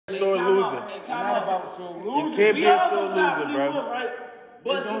Sore loser. It's not about sore loser. You can't be a sore loser, bro.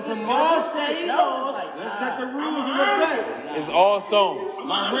 But on some more shit, let's check the rules in the back. It's all songs.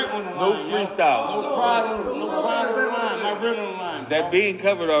 My rent on the No line. freestyle. No pride on the line. My rent on the line. That being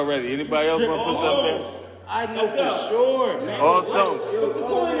covered already. Anybody else want to put something there? I know for sure, man. All songs.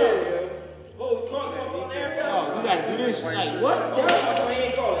 Oh, we gotta do this. Like, what?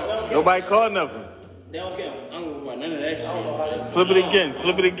 Nobody called nothing. They don't care. I don't know about none of that shit. Flip it again.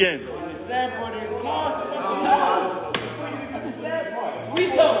 Flip it again. The sad part is, that's the sad part. 3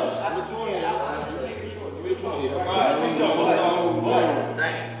 songs.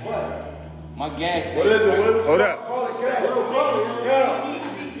 My gas station. What is it? Hold up.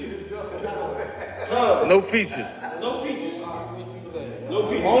 No features. No features. No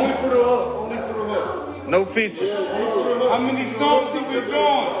features. Only for the hook. Only for the hook. No features. How many songs have we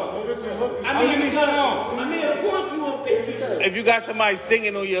doing? I mean, of course we want to play features. If you got somebody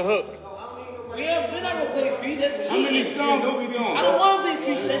singing on your hook, Yeah, we're not going to play features. That's How cheating. many songs are we doing? I don't want to play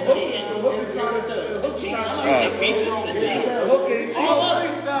features. That's cheating. That's cheating. I don't want to play features. That's cheating. All us.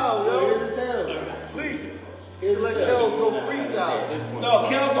 Freestyle, yo. Please. It's like Kel's no freestyle. No,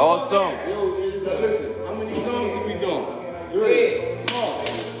 Kel's all songs. Listen. How many songs have we doing?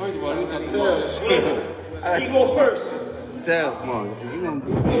 First of all, let me talk to you. He go first. Tell. Come on, you gonna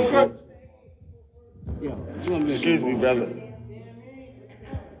be Yo, you gonna be Excuse me, brother.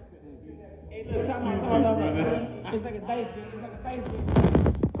 It's like a dice game.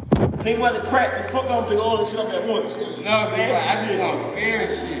 They want to crack the fuck out through all this shit up at once. No, man, I just want fair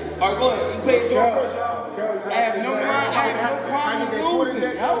shit. All right, go ahead. You play your first, y'all. I have no problem losing,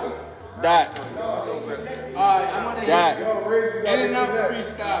 yo. Dot. Alright, I'm gonna Dot. In and out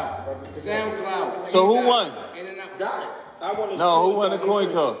freestyle. SoundCloud. So who won? In and out. No, who won the coin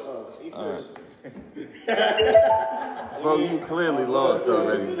toss? All right. Bro, you clearly lost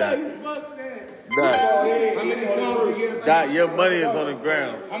already, Dot. Dot. How many songs we get? Dot, your money is on the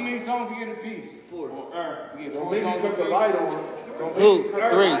ground. How many songs we get a piece? 4. We get 4 Maybe songs. put the light on. 2, 3. Hey,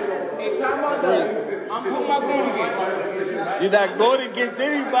 time out there. I'm putting my going against. You're not going against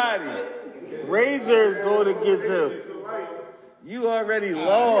anybody. Razor is going against him. You already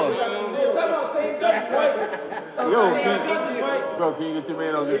lost. Yo, bro, can you get your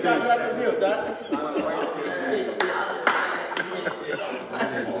man on the stage? Can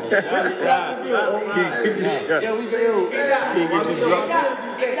you get your drunk?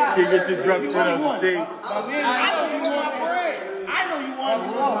 Can you get your drunk friend on the stage? I know you want bread. I know you want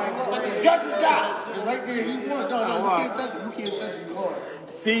but the judges got us. Right there, he won. No, you can't touch it. You can't touch it. You lost.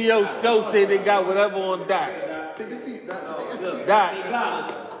 CEO Sco said they got whatever on Dot. Take a seat. Dot.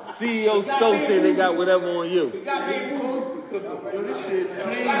 CEO Sco said they got whatever on you. We got big rules. Yo, this shit's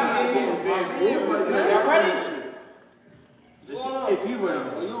clean. Y'all ready? If you were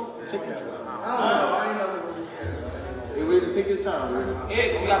take your time. I ain't never. Hey, wait, just take your time.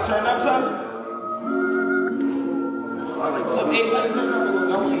 Hey, we got turned up something? Some H I turn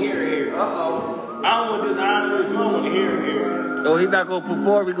up. I want to hear it here. Uh-oh. I don't want this. I don't really want to hear it here. Oh, he's not going to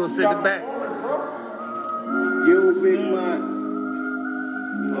perform. We're going to send it back. You big man.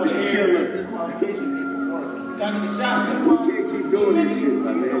 This is qualification people. Got to get a shot to We can't keep doing this shit,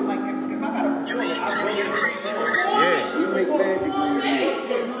 my man. Yeah. We make magic, man.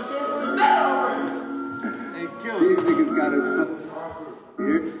 These niggas got it.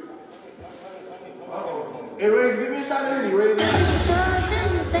 Here. Hey, Ray, give me a shot at any, Ray.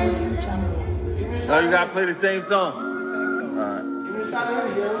 Oh, you got to play the same song? All right. Give me a shot at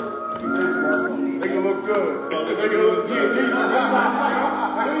any, yo. Make it look good. Make it look good. Make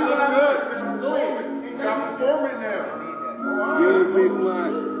it look good. Go ahead. Stop performing now. You're a big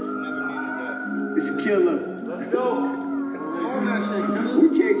man. It's a killer. Let's go. We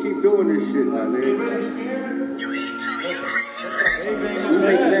can't keep doing this shit, my man. We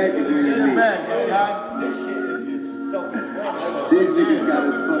make magic in this beat. This shit is just self-explanatory. These niggas got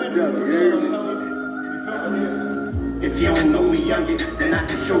it fucked up, you hear me? If you don't know me youngin', then I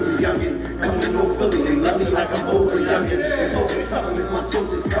can show you youngin'. Come to North Philly, they love me like I'm over youngin'. It's over something if my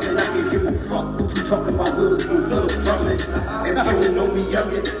soldiers coming, I can give a fuck what you talking about, hoods from Philip Drummond. If you don't know me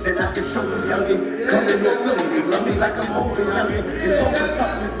youngin', then I can show you youngin'. Come to North Philly, they love me like I'm over youngin'. It's over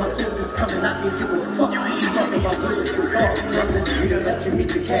something if my soldiers coming, I can give a fuck what you talking about, hoods from Philip Drummond. We done let you meet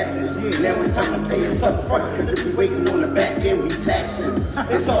the captains, now it's time to pay us up front, cause if we waiting on the back end, we taxing.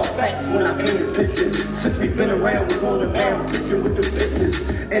 It's all facts when I paint a picture, since we been around, was on the mound, pitching with the bitches.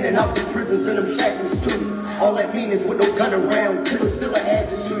 In and out the prisons and them shackles too. All that mean is with no gun around, killer still a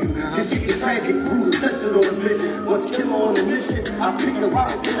hazard to you. This shit get tragic, brutal, censored on the vision. Once killer on a mission, I pick the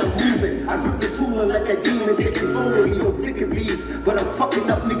rock and I'm moving. I grip the tool and let that demon take control of me. No thicker beats, but I'm fucking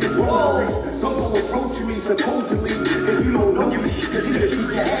up niggas' wrong. Don't go approaching me supposedly if you don't know me. Cause you just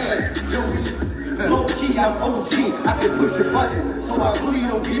beat your ass, Joey. Low key, I'm OG, I can push a button. So I really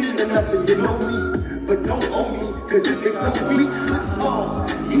don't get into nothing, you know me. But don't owe me, cause if it don't reach, it's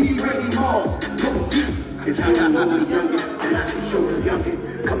false. He ready Mars, go deep. If you don't know me youngin', then I can show you youngin'.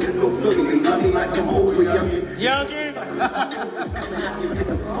 Come to no Philly, they love me like I'm over youngin'. Youngin'? Get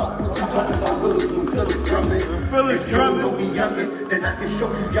the fuck, what you talking about, Willis from Philly drumming? Philly If you don't know me youngin', then I can show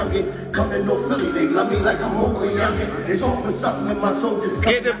you youngin'. Come to no Philly, they love me like I'm over youngin'. It's all for something when my soldiers come.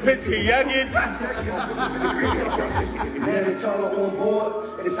 Get the picture, youngin'. Now that y'all are on board,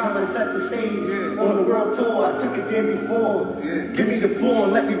 it's time to set the stage. On the world tour, I took it there before. Give me the floor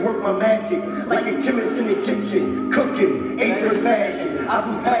and let me work my magic. Like a chemist in the kitchen, cooking, acre fashion. I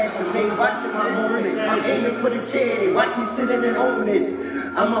be passion, they watching my moment. I'm aiming for the chair, they watch me sitting and own it.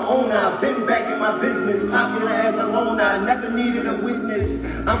 I'm an owner, I've been back in my business. Popular as a loner, I never needed a witness.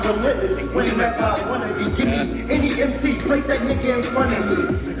 I'm relentless, whenever I wanna be. Give me any MC, place that nigga in front of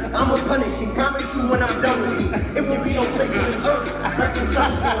me. I'ma punish you, promise you when I'm done with you. It won't be no place on this earth, like the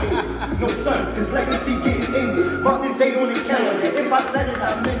sun for me. No sun, cause legacy getting ended. Mark this date on the calendar, if I said it,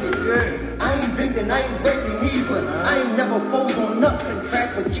 I meant it. I ain't bending, I ain't breaking either. I ain't never fold on nothing,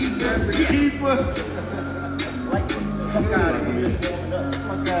 track for keeper. Like, fuck out of here.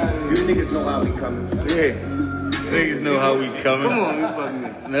 You niggas know how we coming. Yeah. Niggas know how we coming. Come on, you fucking me.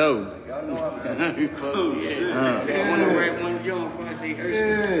 No. Y'all know how we coming. I want to write one joint before I say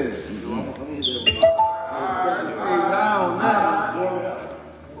Hershey.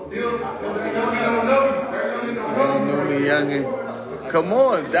 Don't know me, youngin'. Come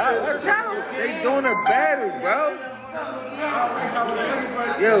on, Doc. Watch out. They doing a battle, bro.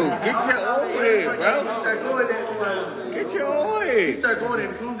 Yo, get your old head, bro. Get your old head. Start going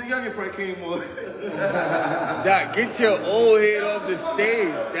there as soon as the youngin' part came on. Doc, get your old head off the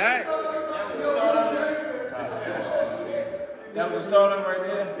stage, Doc. That was starting right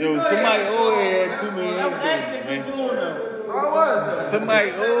there. Yo, somebody old head had too many ink bangs, man.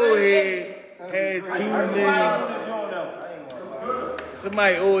 Somebody old head had too many.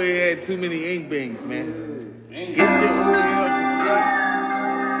 Somebody old head had too many ink bangs, man. Get your old head off the stage.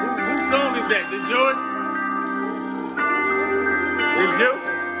 Whose song is that? This yours? It's you?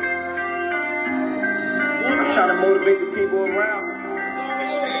 I'm trying to motivate the people around me.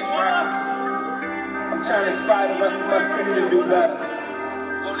 I'm trying to inspire the rest of my city to do better.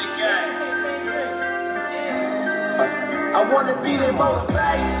 I want to be their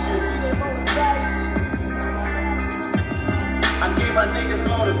motivation. I gave my niggas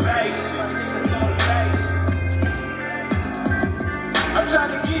motivation. I'm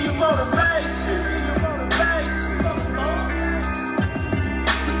trying to give you motivation.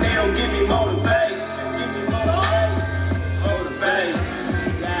 But they don't give me motivation.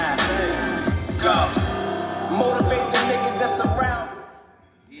 Motivation. Yeah. Go. Motivate the niggas that's around me.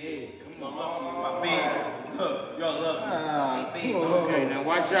 Yeah, come on, my big. Look, y'all love me. Okay, now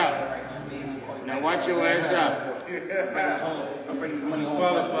watch out. Now watch your ass out. Bring this home. I bring this money home.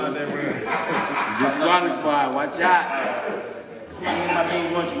 Disqualified, watch out. This money in my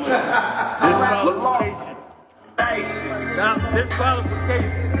main lunch money. Disqualification. Now,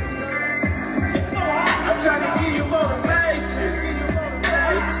 disqualification. I'm trying to give you motivation.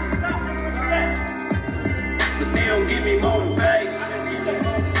 But they don't give me motivation.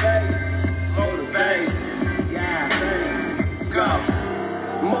 Motivation. Yeah. Go.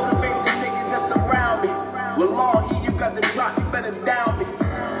 Motivate the niggas that's around me. With long heat, you got the drop, you better down me.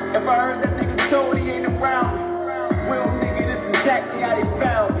 If I heard that nigga told he ain't around me. Real nigga, this is exactly how they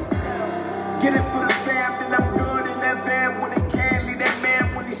found me. Get it for the fam, then I'm good in that van when it can. Leave that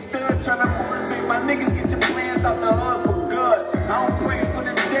man when he stood, trying to motivate my niggas. Get your plans out the hood for good. I don't pray for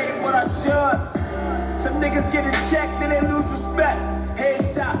the day, but I should. Some niggas get a check, then they lose respect.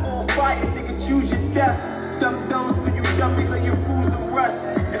 Headshot on fire, nigga, choose your death. Dumb dumps for you dummies like you fools to rust.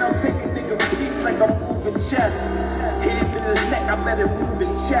 And I'll take a nigga piece like I'm moving chest. Hit him in his neck, I let him move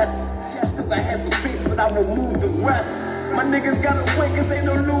his chest. Still I have the face, but I will move the rest. My niggas gotta win, cause ain't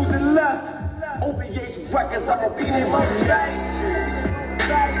no losing left. OBH records, I'ma be their motivation.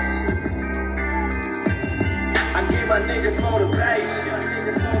 I give my niggas motivation.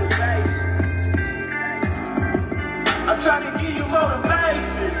 I'm trying to give you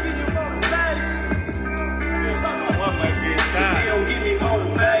motivation. They don't give me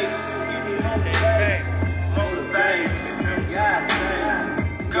motivation. Motivation. Yeah.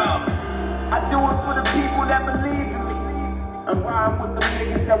 riding with the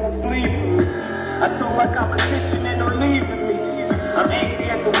niggas that will bleed for me. I told my competition ain't no leaving me. I'm angry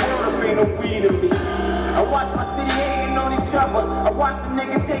at the world if ain't no weed in me. I watch my city hating on each other. I watch the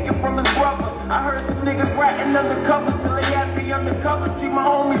nigga take it from his brother. I heard some niggas ratting undercovers till they ask me undercovers. Treat my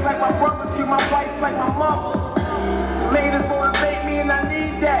homies like my brother, treat my wife like my mother. The haters motivate me and I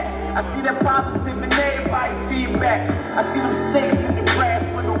need that. I see that positive in everybody's feedback. I see them snakes in the grass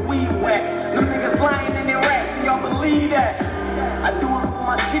with a weed whack. Them niggas lying in their raps and y'all believe that. I do it for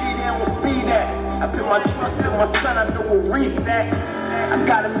my city, they don't see that. I put my trust in my son, I know we'll reset. I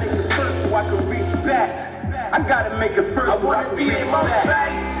gotta make it first so I can reach back. I gotta make it first so I can reach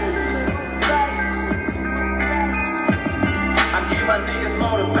back. I give my niggas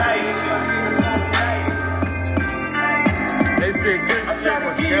motivation. They said good shit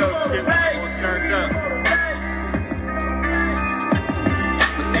when girl shit was turned up.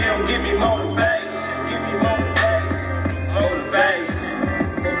 But they don't give me motivation. Give me motivation.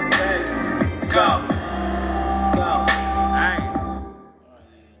 Go.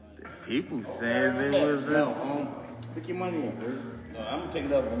 People saying they was Pick your money up, bro. No, I'm gonna pick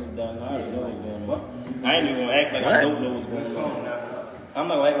it up when it's done. I already know what's going on. I ain't even gonna act like I don't know what's going on. I'm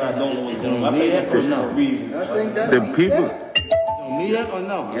not gonna act like I don't know what's going on. I paid that first for a reason. the people. Me up or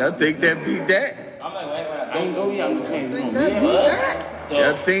no? Y'all think that beat that? I'm not gonna act like I I ain't don't go yet. I'm just saying. It's gonna be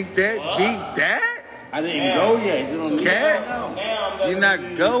Y'all think that beat that? I didn't go yet. It's gonna be Cat? Now You're not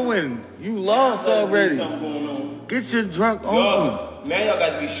going. You lost already. Something going on. Get your drunk on. Y'all, man, y'all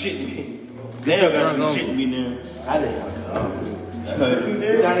got to be shitting me. Now y'all got to be shitting me now. I didn't go. I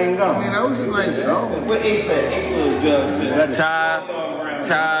didn't go. Man, that was a nice song. What Ace at? Ace little judge too. Ty,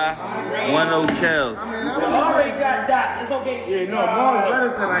 1-0 Kells. I already got that. It's okay. Yeah, no, Marlon better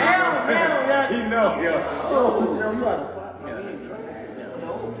than I He know, yo.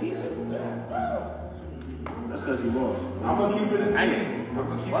 That's because he lost. I'm gonna keep it in.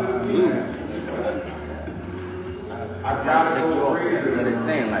 I gotta go over here. They're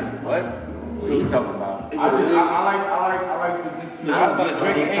saying like, what? See, he talking about. I like the I was about to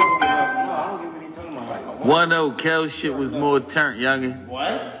drink it. No, I don't get what he's talking about. 1-0 Kells shit was more turned, youngin.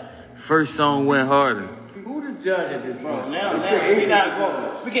 What? First song went harder. Who the judge at this point? Now, we not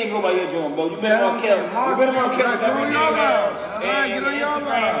going. We can't go by your joint, bro. You better on Kelly. You better on Kelly. Get on y'all lives. Get on y'all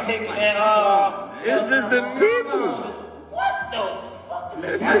lives. It's just the people. What the fuck?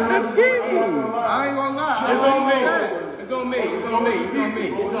 It's just the people. I ain't gonna lie. It's on me. It's on me. It's on me. It's on me.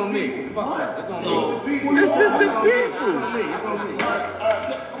 It's on me. Fuck that. It's on me. It's just the people.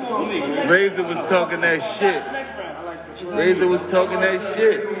 Razor was talking that shit. Razor was talking that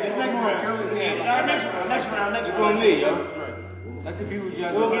shit. Next round. It's on me, yo. Let the people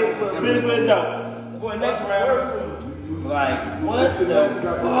judge. We'll get a benefit of the doubt. Going next round. Like, what the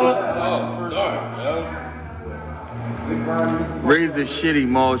fuck? Razor shitty,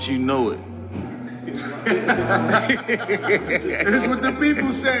 Moss, you know it. It's what the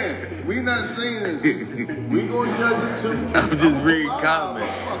people saying. We not saying this. We gonna judge it too. I'm just reading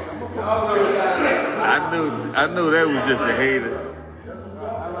comments. I knew that was just a hater.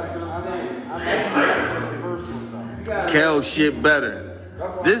 Kel shit better.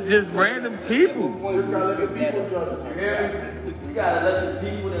 This just random people. You gotta let the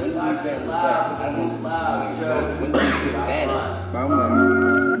people that watch that live judge when they get mad.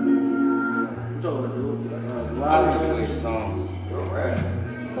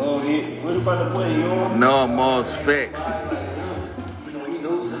 Oh, yeah. What you about to play? You on? No, Moss facts.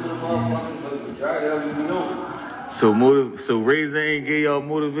 So Razor ain't give y'all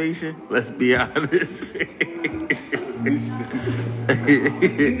motivation? Let's be honest. Take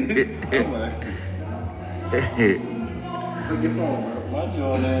your phone, bro. My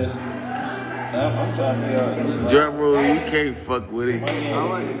joint is. I'm trying to figure out. Drum roll, you can't fuck with it. My game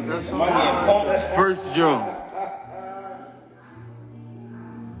pumped. First drum.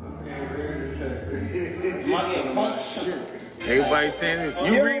 My game pumped. Everybody saying it.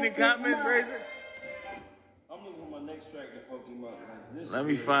 You reading the comments, Razor? I'm looking for my next track to fuck him up. Like, Let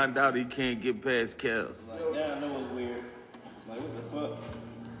me find out he can't get past Kells. Like, now I know it's weird. Like, what the fuck?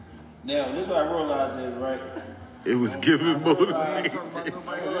 Now, this is what I realized is, right? It was giving motivation.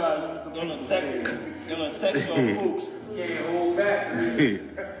 Gonna text your folks. Can't hold back.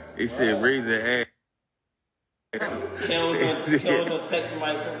 They said Razor ass. Kel's gonna text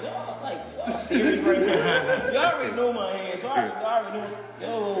somebody saying, y'all serious right now? Y'all already know my hands, so I already know.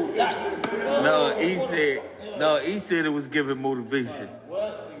 Yo, Doc. He said it was giving motivation.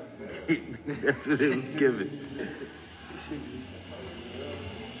 What? That's what it was giving.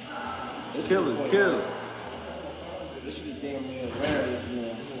 Kill it. This shit is damn near rare,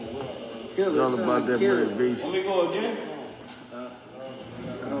 man. It's all about that motivation. Let me go again.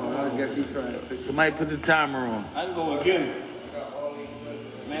 guess he's trying to fix it. Somebody put the timer on. I can go again.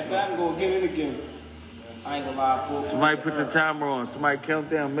 Man, I can go again and again. I ain't gonna lie, fool. Somebody put the timer on. Somebody count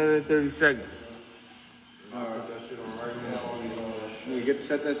down 1:30 seconds. You get to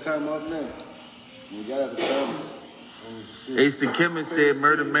set that time up now. You got the time. Ace the chemist said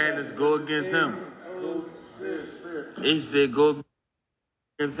Murder Madness go against him. Ace said go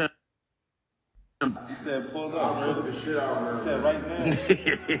against him. He said, pull up. I'll cook the shit out of her. He said, right now.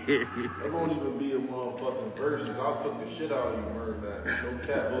 It won't even be a motherfucking verses. I'll cook the shit out of you, Murder Madness. No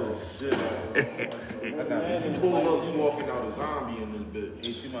cap, bro. Shit. I got you pulling up, you walking out a zombie in this bitch.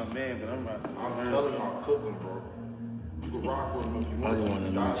 Hey, she my man, but I'm right. I'm telling you, I'll cook him, bro. You can rock with him if you want to. want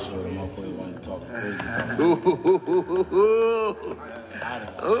to make sure my boy want to talk crazy.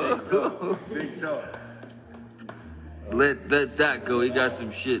 Big talk. Let that go. He got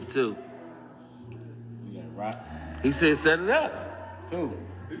some shit too. You got rock. He said set it up. Who?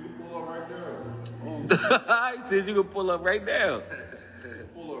 You can pull up right now. He said you can pull up right now.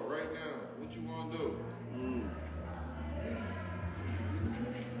 Pull up right now. What you want to do?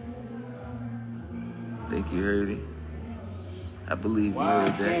 Think you heard it? I believe Why I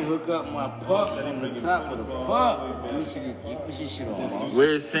you heard can't that. hook up my puck from the top of the puck? Let me see this. Put this shit on.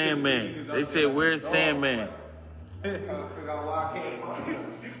 Where's Sandman? They said where's Sandman? Go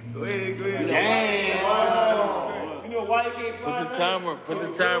ahead. Damn. You know why you can't Put fly? the timer. Put the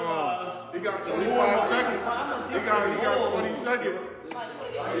timer on. He got 25 seconds. He got 20 seconds.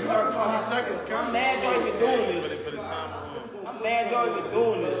 He got 20 seconds. I'm Count. mad y'all even doing this. I'm mad y'all even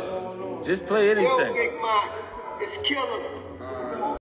doing this. Just play Yo, anything. Big Mike, it's killing.